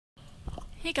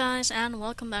Hey guys, and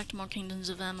welcome back to more Kingdoms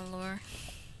of Amalur.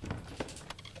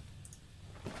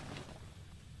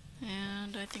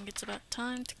 And I think it's about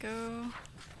time to go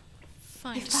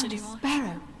find a city watch.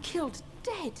 Sparrow killed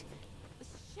dead. A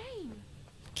shame.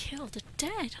 Killed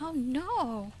dead? Oh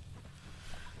no!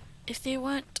 If they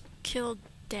weren't killed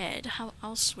dead, how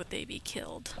else would they be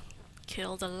killed?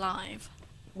 Killed alive.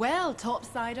 Well,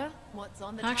 Topsider, what's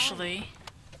on the Actually,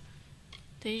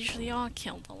 they usually are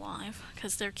killed alive,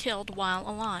 because they're killed while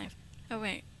alive. Oh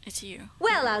wait, it's you.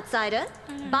 Well, outsider,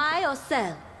 buy or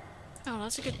sell? Oh,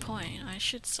 that's a good point. I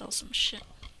should sell some shit.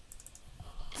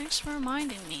 Thanks for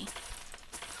reminding me.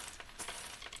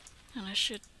 And I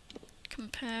should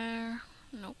compare...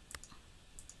 Nope.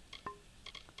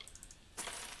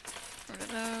 Rid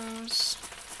of those.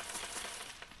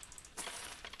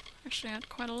 Actually, I had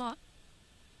quite a lot.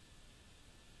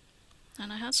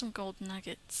 And I had some gold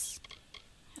nuggets.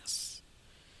 Yes.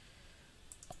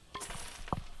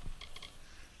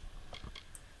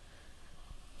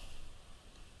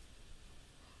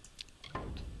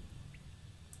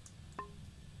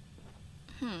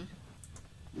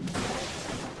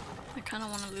 I kinda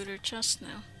wanna loot her chest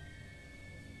now.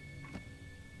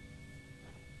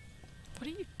 What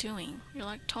are you doing? You're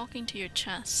like talking to your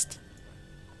chest.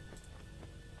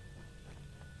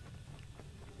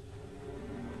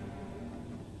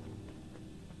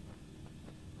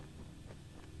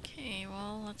 Okay,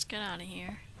 well, let's get out of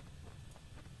here.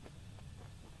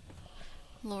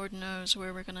 Lord knows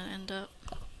where we're gonna end up.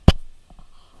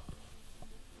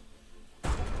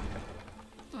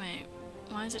 Wait,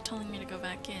 why is it telling me to go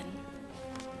back in?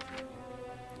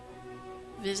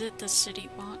 Visit the city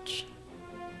watch.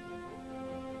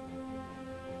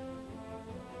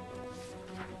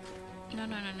 No,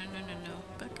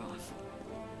 back off.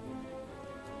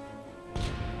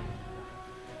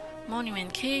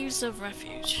 Monument, Caves of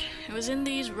Refuge. It was in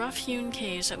these rough-hewn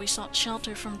caves that we sought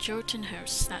shelter from Jotun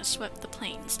hosts that swept the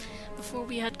plains, before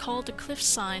we had called the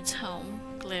cliffsides home,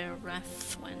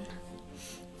 Glarethwen.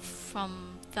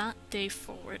 From that day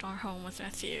forward, our home with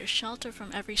Rathir, shelter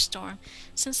from every storm.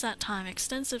 Since that time,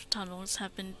 extensive tunnels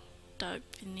have been dug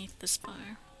beneath the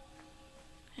spire.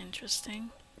 Interesting.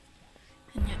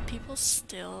 And yet people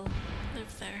still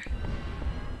live there.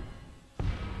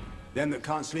 Them that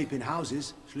can't sleep in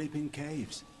houses, sleep in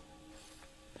caves.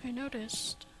 I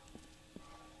noticed.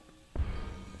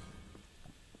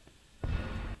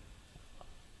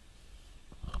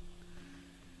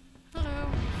 Hello.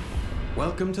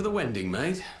 Welcome to the Wending,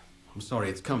 mate. I'm sorry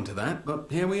it's come to that, but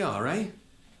here we are, eh?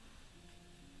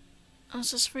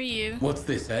 This is for you. What's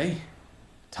this, eh?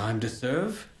 Time to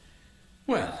serve?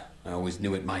 Well, I always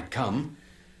knew it might come.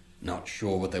 Not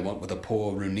sure what they want with a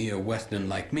poor Runir Western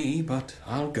like me, but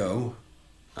I'll go.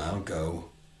 I'll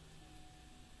go.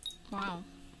 Wow.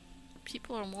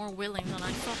 People are more willing than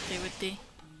I thought they would be.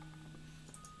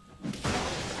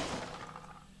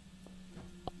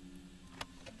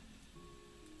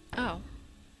 Oh.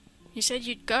 You said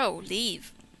you'd go.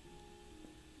 Leave.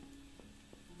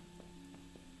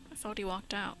 I thought he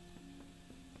walked out.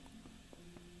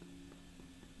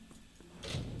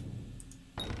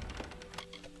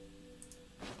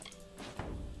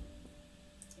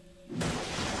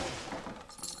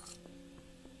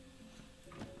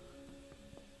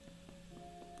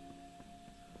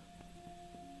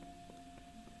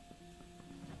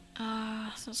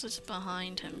 Since it's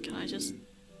behind him, can I just...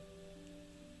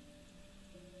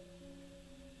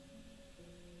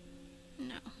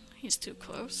 No, he's too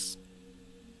close.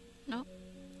 Nope,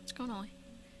 it's going away.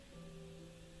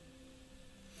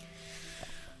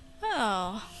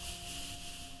 Oh.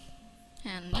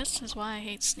 And this is why I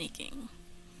hate sneaking.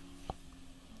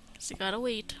 Because you gotta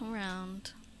wait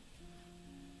around.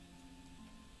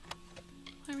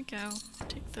 There we go.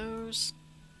 Take those.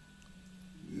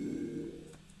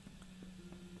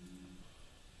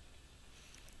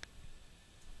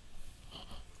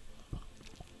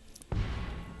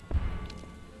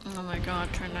 Oh my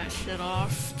god, turn that shit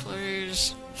off,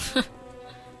 please.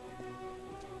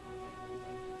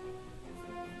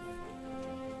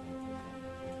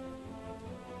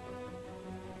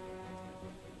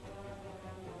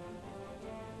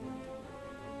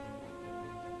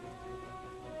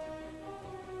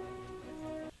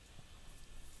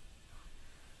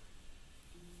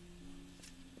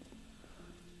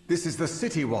 This is the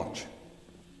City Watch.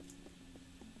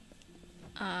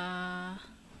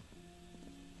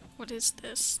 What is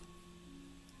this?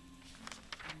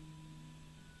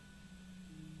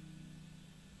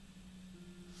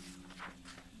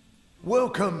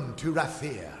 Welcome to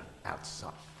Rathir,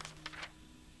 outside.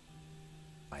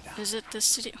 Visit the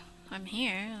city. I'm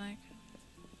here, like...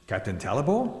 Captain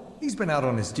Talibor? He's been out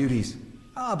on his duties.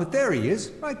 Ah, but there he is,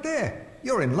 right there.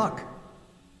 You're in luck.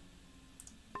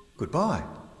 Goodbye.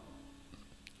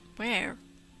 Where?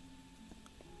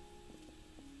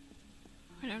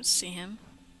 I don't see him.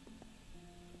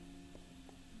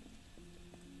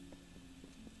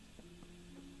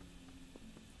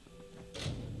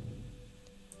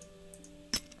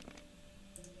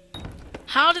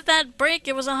 How did that break?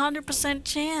 It was 100%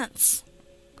 chance.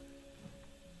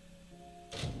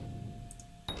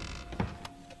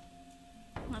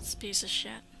 That's a piece of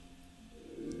shit.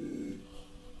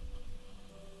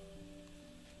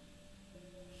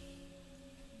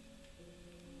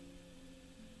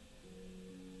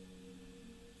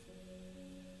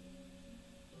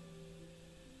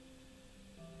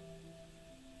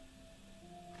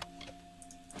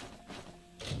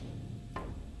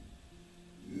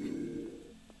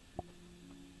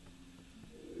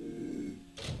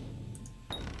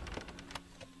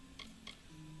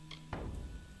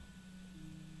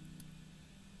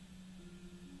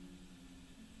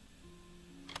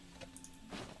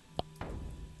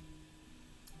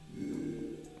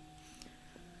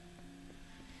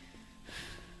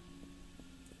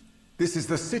 This is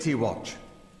the City Watch.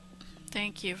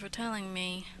 Thank you for telling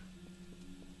me.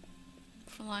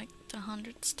 For like the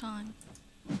 100th time.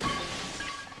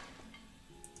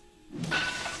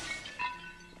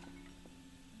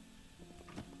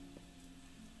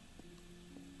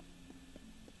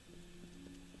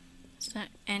 Is there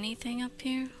anything up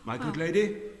here? My good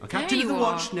lady, a captain There of the you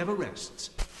watch are. never rests.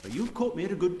 But you've caught me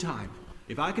at a good time.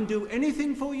 If I can do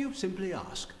anything for you, simply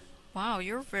ask. Wow,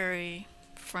 you're very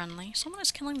friendly. Someone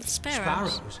is killing the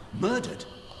sparrows. Sparrows? Murdered?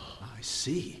 I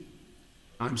see.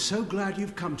 I'm so glad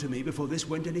you've come to me before this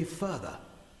went any further.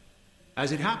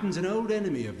 As it happens, an old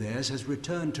enemy of theirs has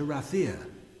returned to Rathir.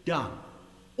 Done.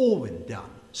 Orwin done.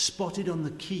 Spotted on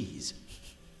the quays.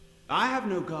 I have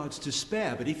no guards to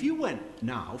spare, but if you went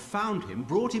now, found him,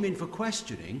 brought him in for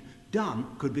questioning,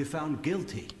 Dunn could be found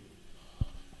guilty.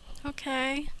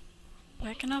 Okay.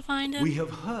 Where can I find him? We have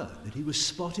heard that he was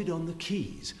spotted on the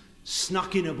quays,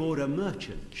 snuck in aboard a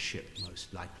merchant ship,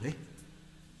 most likely.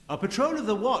 A patrol of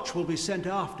the watch will be sent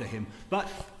after him, but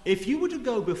if you were to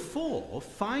go before,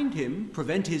 find him,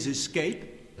 prevent his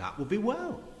escape, that would be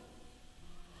well.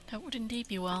 That would indeed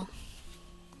be well.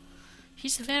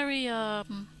 He's very,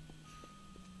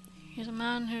 he's a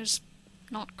man who's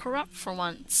not corrupt for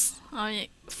once. I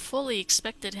fully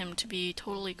expected him to be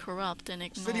totally corrupt and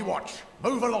City Watch,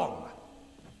 move along.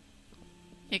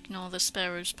 ignore the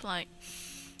sparrow's plight.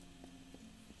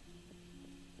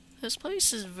 This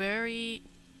place is very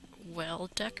well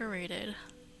decorated.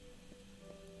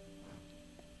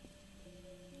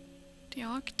 The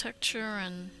architecture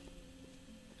and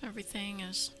everything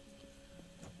is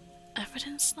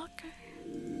evidence locker.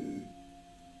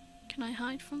 Can I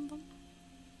hide from them?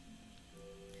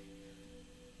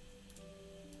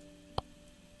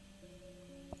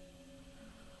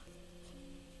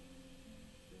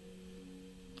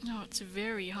 No, it's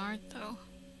very hard though.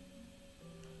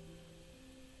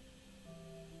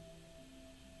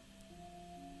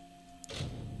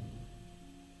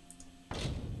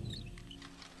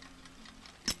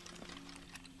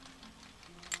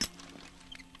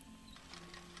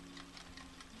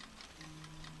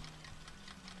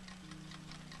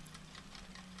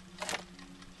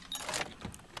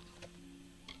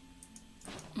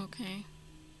 Okay.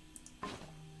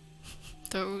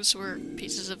 Those were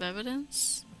pieces of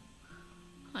evidence?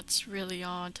 That's really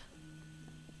odd.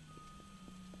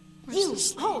 Where's You,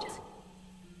 this lead? halt!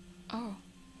 Oh,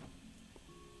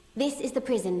 This is the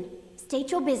prison.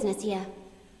 State your business here.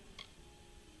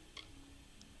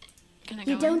 can I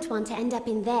You go don't want to end up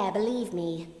in there, believe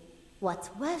me. What's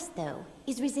worse, though,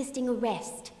 is resisting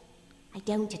arrest. I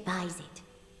don't advise it.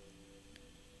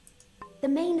 The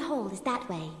main hall is that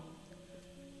way.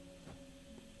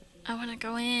 I wanna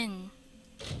go in.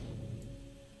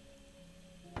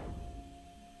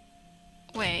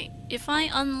 Wait, if I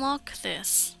unlock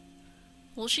this,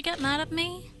 will she get mad at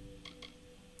me?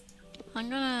 I'm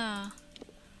gonna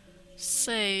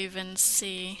save and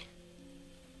see.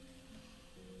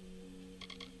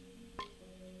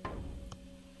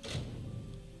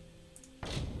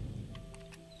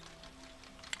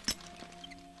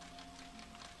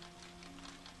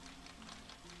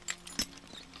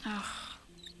 Ugh.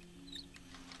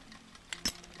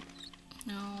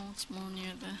 No, it's more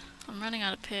near the... I'm running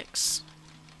out of picks.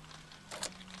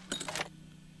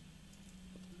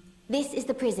 This is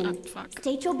the prison. Oh, fuck.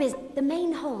 State your business. The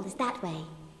main hall is that way.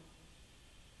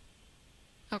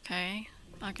 Okay,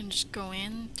 I can just go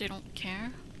in, they don't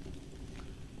care.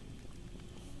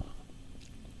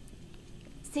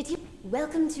 City.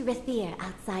 Welcome to Rathir,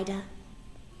 outsider.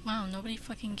 Wow, nobody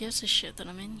fucking gives a shit that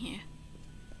I'm in here.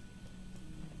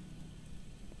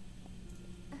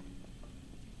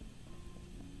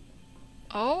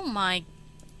 Oh my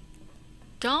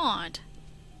god.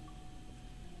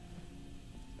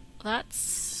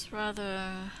 That's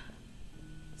rather...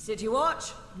 City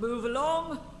Watch, move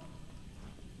along.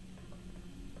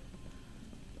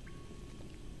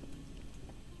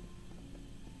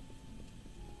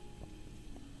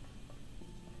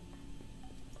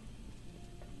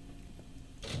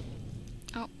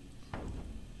 Oh.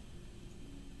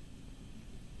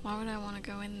 Why would I want to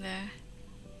go in there?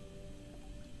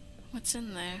 What's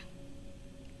in there?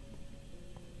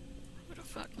 Who the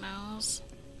fuck knows?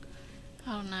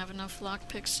 I don't have enough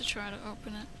lockpicks to try to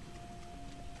open it.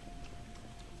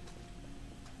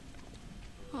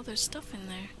 Oh, there's stuff in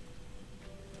there.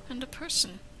 And a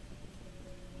person.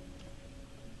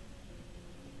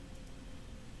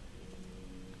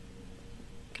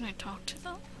 Can I talk to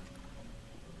them?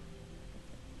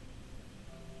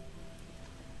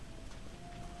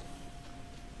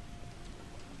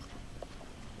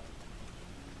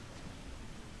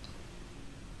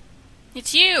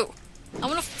 It's you! I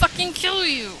wanna fucking kill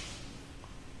you!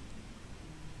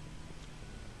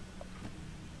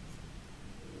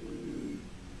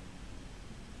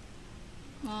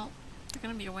 Well, they're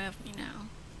gonna be aware of me now.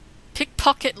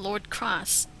 Pickpocket Lord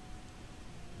Cross.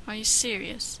 Are you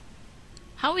serious?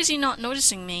 How is he not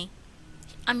noticing me?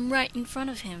 I'm right in front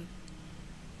of him.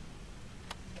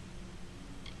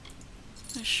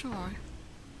 Sure.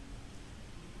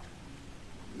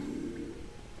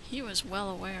 He was well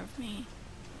aware of me.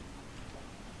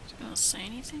 Is he gonna say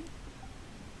anything?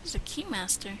 He's a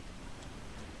keymaster.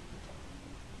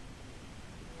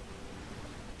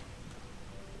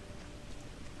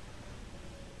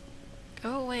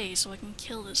 Go away so I can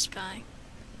kill this guy.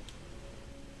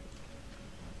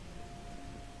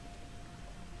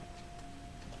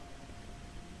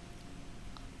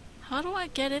 How do I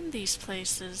get in these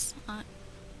places?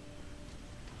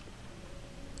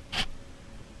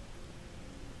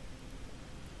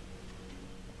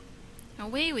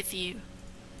 Away with you.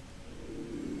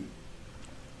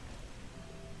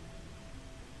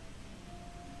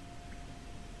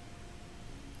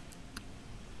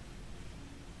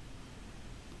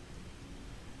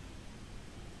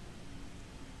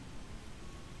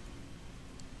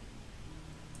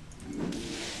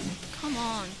 Come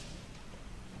on.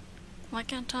 Why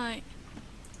can't I?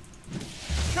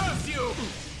 Curse you!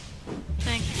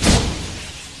 Thank you.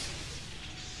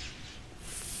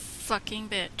 Fucking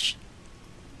bitch.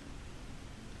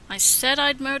 I said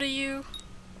I'd murder you.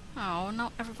 Oh,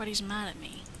 now everybody's mad at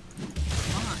me.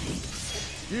 Why?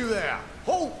 You there!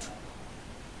 Halt!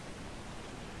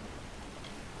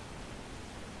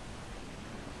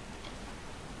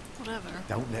 Whatever.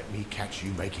 Don't let me catch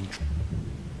you making...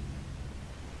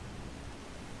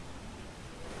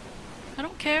 I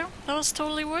don't care. That was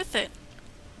totally worth it.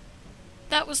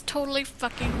 That was totally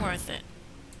fucking worth it.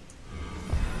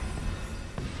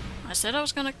 I said I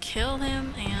was gonna kill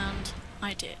him, and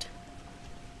I did.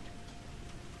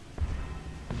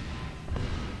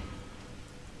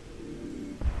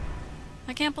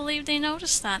 I can't believe they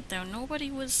noticed that, though.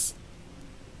 Nobody was...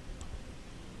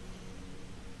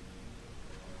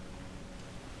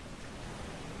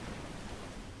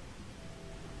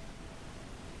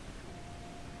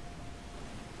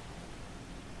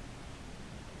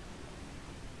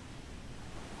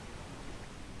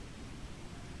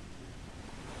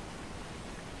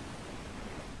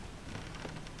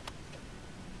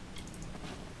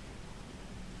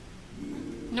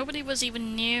 Nobody was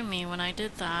even near me when I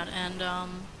did that, and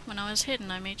when I was hidden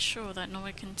I made sure that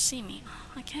nobody can see me.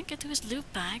 I can't get to his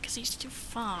loot bag because he's too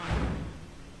far.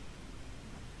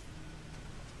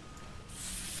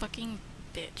 Fucking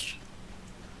bitch.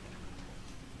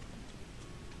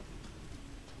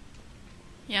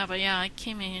 Yeah, but yeah, I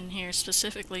came in here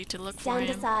specifically to look for him.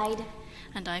 Stand aside.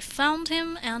 And I found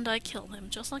him and I killed him,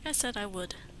 just like I said I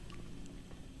would.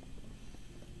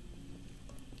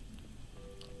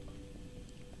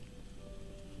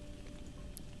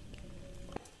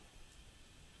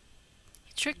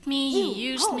 He tricked me, he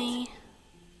used me,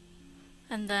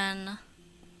 and then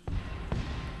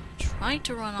tried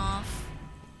to run off.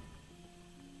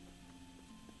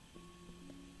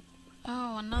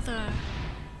 Oh, another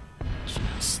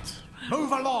chest.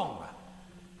 Move along!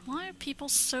 Why are people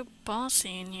so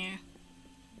bossy in here?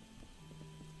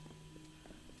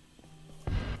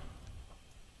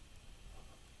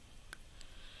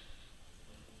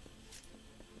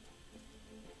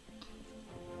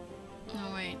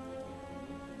 Oh, wait.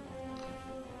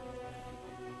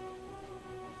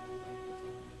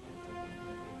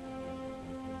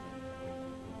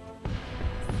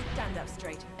 yourself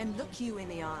straight and look you in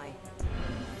the eye.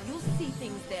 You'll see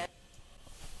things there.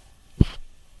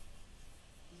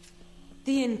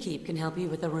 The innkeep can help you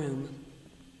with the room.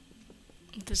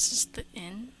 This is the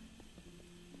inn?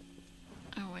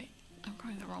 Oh wait, I'm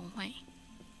going the wrong way.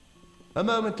 A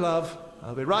moment, love.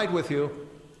 I'll be right with you.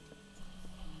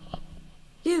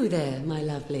 You there, my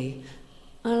lovely.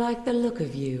 I like the look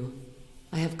of you.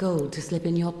 I have gold to slip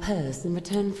in your purse in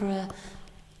return for a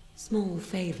small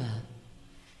favor.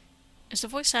 Is the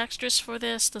voice actress for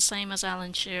this the same as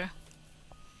Alan Shear?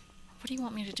 What do you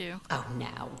want me to do? Oh,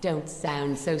 now, don't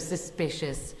sound so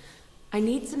suspicious. I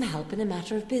need some help in a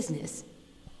matter of business.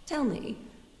 Tell me,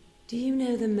 do you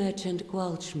know the merchant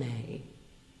Gwalchmay?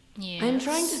 Yes. I'm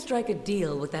trying to strike a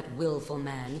deal with that willful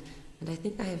man, and I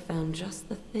think I have found just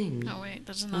the thing. Oh wait,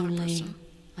 there's another Only, person.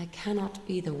 I cannot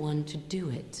be the one to do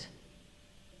it.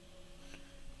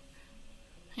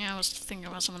 Yeah, I was thinking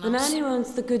about someone The else. man who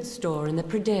owns the goods store in the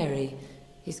Prairie.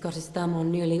 He's got his thumb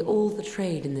on nearly all the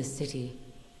trade in this city.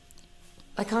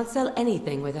 I can't sell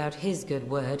anything without his good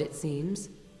word, it seems.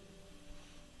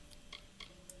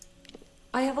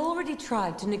 I have already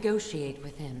tried to negotiate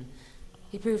with him.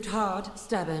 He proved hard,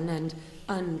 stubborn, and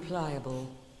unpliable.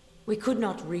 We could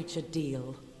not reach a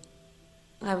deal.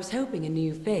 I was hoping a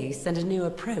new face and a new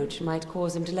approach might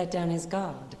cause him to let down his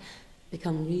guard,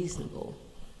 become reasonable.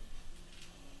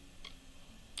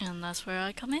 And that's where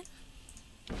I come in?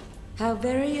 How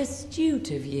very astute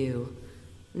of you.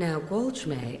 Now,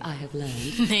 Gwalchmay, I have learned,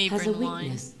 has a Neighbouring wine.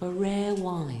 weakness for rare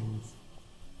wines.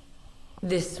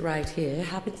 This right here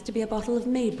happens to be a bottle of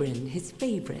Maybrin, his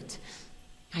favorite.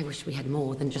 I wish we had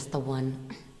more than just the one.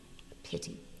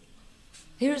 Pity.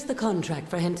 Here's the contract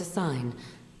for him to sign.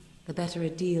 The better a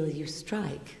deal you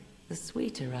strike, the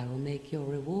sweeter I will make your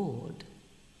reward.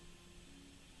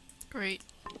 Great.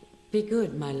 Be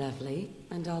good, my lovely,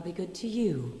 and I'll be good to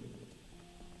you.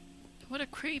 What a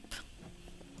creep.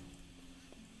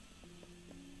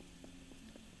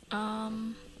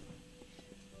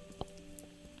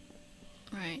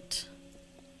 Right.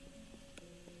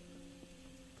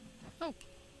 Oh.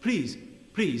 Please,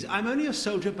 please, I'm only a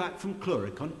soldier back from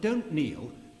Chloricon. Don't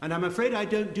kneel. And I'm afraid I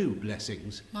don't do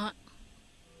blessings. What?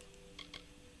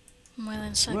 Well,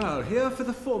 then second. Well, here for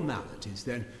the formalities,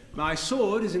 then. My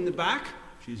sword is in the back.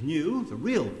 She's new, the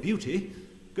real beauty.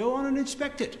 Go on and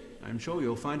inspect it. I'm sure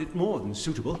you'll find it more than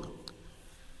suitable.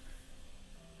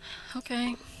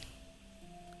 Okay.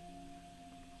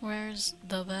 Where's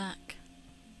the back?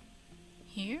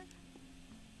 Here?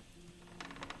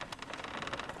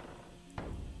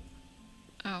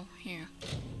 Oh, here.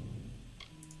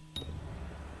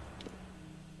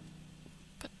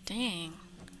 But dang,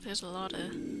 there's a lot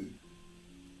of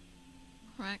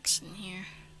racks in here.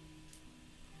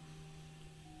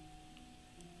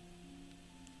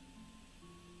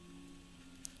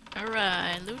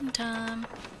 Alright, looting time.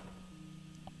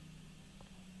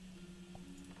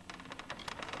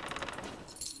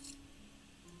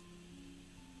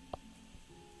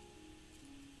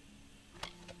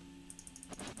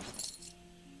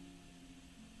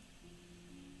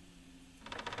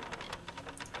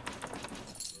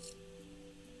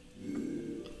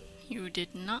 You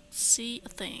did not see a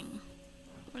thing.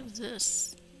 What is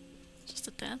this? Just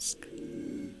a desk?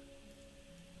 They're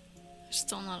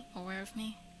still not aware of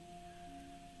me?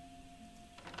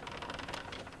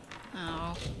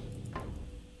 Oh.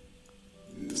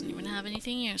 Doesn't even have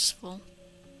anything useful.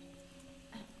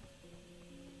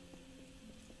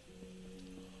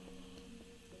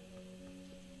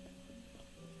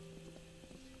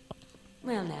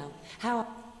 Well now, how...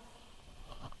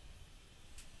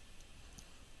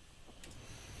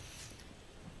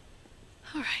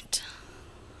 Alright.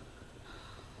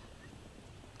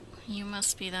 You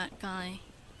must be that guy.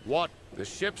 What? The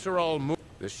ships are all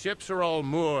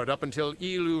moored up until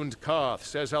Elund Karth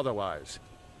says otherwise.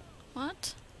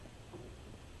 What?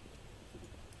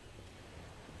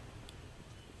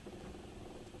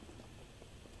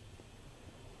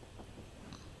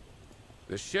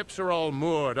 The ships are all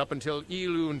moored up until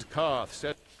Elund Karth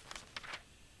says...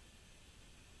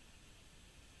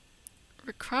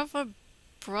 Recover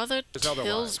Brother As Till's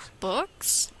otherwise.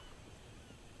 books?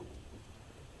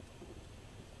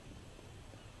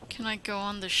 Can I go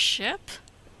on the ship?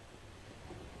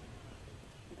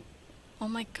 Oh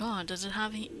my god, does it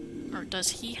have or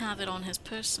does he have it on his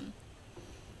person?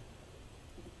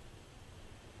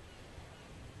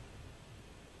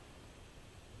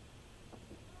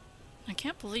 I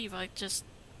can't believe I just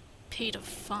paid a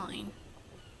fine.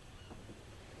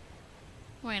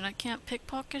 Wait, I can't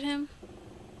pickpocket him?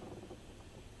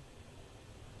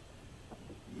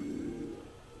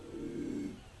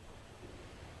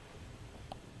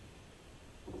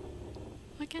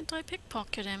 can't I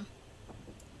pickpocket him?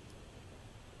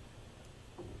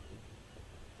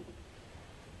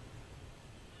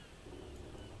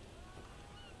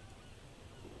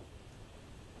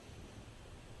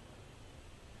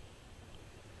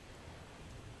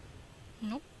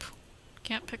 Nope.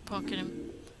 Can't pickpocket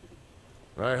him.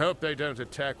 I hope they don't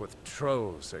attack with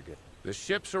trolls again. The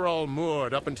ships are all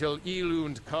moored up until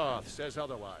Elund Karth says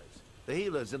otherwise. The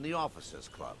healer's in the officers'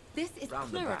 club. This is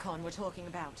Round the back. Cluricon we're talking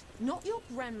about, not your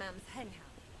grandmam's henhouse.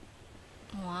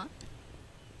 What?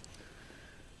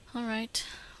 Alright,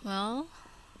 well,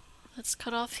 let's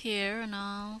cut off here and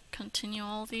I'll continue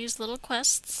all these little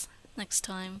quests next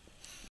time.